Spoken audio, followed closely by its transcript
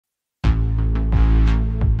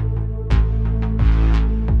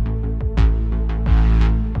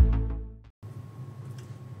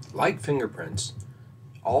Like fingerprints,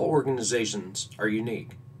 all organizations are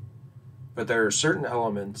unique, but there are certain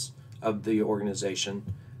elements of the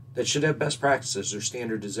organization that should have best practices or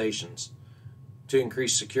standardizations to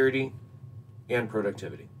increase security and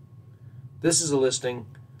productivity. This is a listing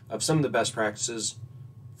of some of the best practices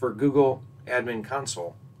for Google Admin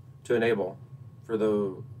Console to enable for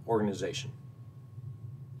the organization.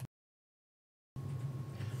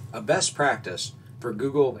 A best practice for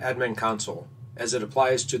Google Admin Console as it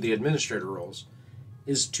applies to the administrator roles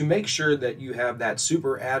is to make sure that you have that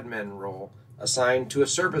super admin role assigned to a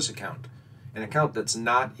service account, an account that's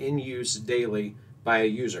not in use daily by a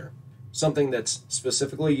user, something that's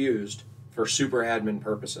specifically used for super admin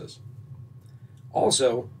purposes.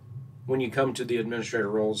 Also, when you come to the administrator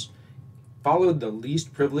roles, follow the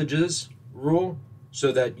least privileges rule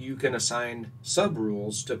so that you can assign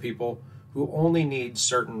sub-rules to people who only need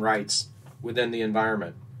certain rights within the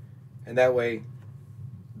environment. And that way,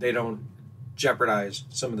 they don't jeopardize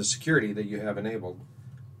some of the security that you have enabled.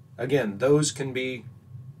 Again, those can be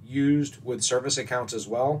used with service accounts as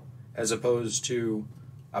well, as opposed to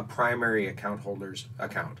a primary account holder's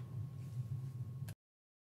account.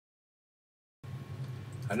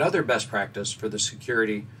 Another best practice for the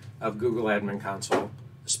security of Google Admin Console,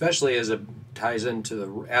 especially as it ties into the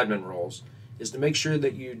admin roles, is to make sure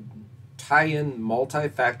that you tie in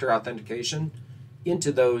multi-factor authentication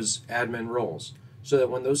into those admin roles so that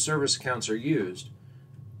when those service accounts are used,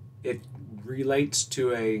 it relates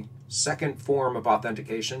to a second form of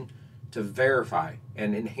authentication to verify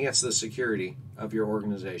and enhance the security of your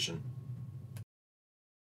organization.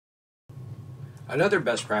 Another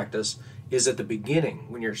best practice is at the beginning,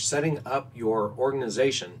 when you're setting up your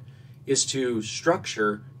organization, is to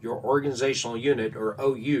structure your organizational unit or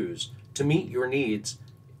OUs to meet your needs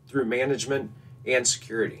through management and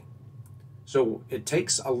security. So it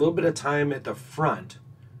takes a little bit of time at the front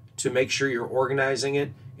to make sure you're organizing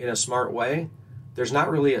it in a smart way. There's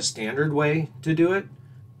not really a standard way to do it.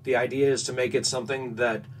 The idea is to make it something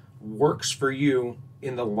that works for you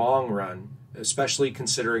in the long run, especially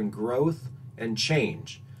considering growth and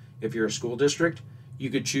change. If you're a school district, you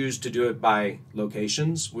could choose to do it by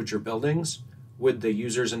locations, which are buildings, with the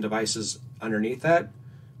users and devices underneath that,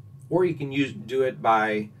 or you can do it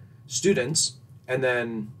by students and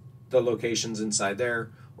then the locations inside there,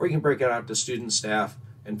 or you can break it out to students, staff,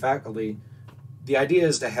 and faculty. The idea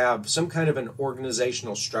is to have some kind of an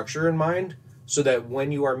organizational structure in mind so that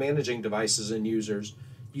when you are managing devices and users,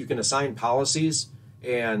 you can assign policies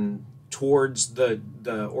and towards the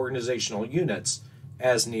organizational units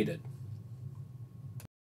as needed.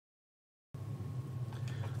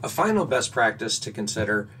 A final best practice to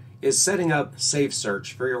consider is setting up Safe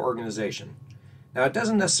Search for your organization. Now, it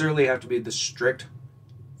doesn't necessarily have to be the strict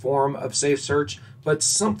form of Safe Search, but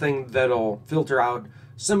something that'll filter out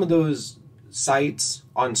some of those sites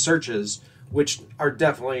on searches which are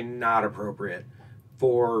definitely not appropriate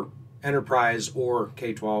for enterprise or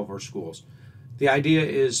K-12 or schools. The idea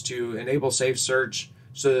is to enable Safe Search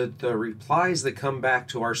so that the replies that come back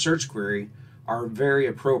to our search query are very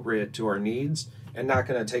appropriate to our needs and not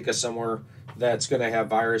going to take us somewhere that's going to have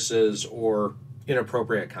viruses or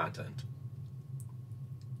inappropriate content.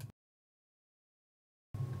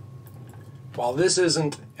 While this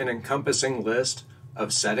isn't an encompassing list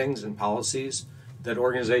of settings and policies that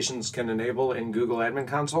organizations can enable in Google Admin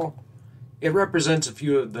Console, it represents a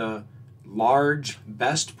few of the large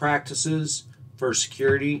best practices for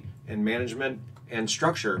security and management and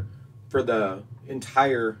structure for the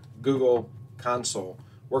entire Google Console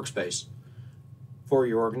workspace for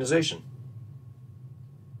your organization.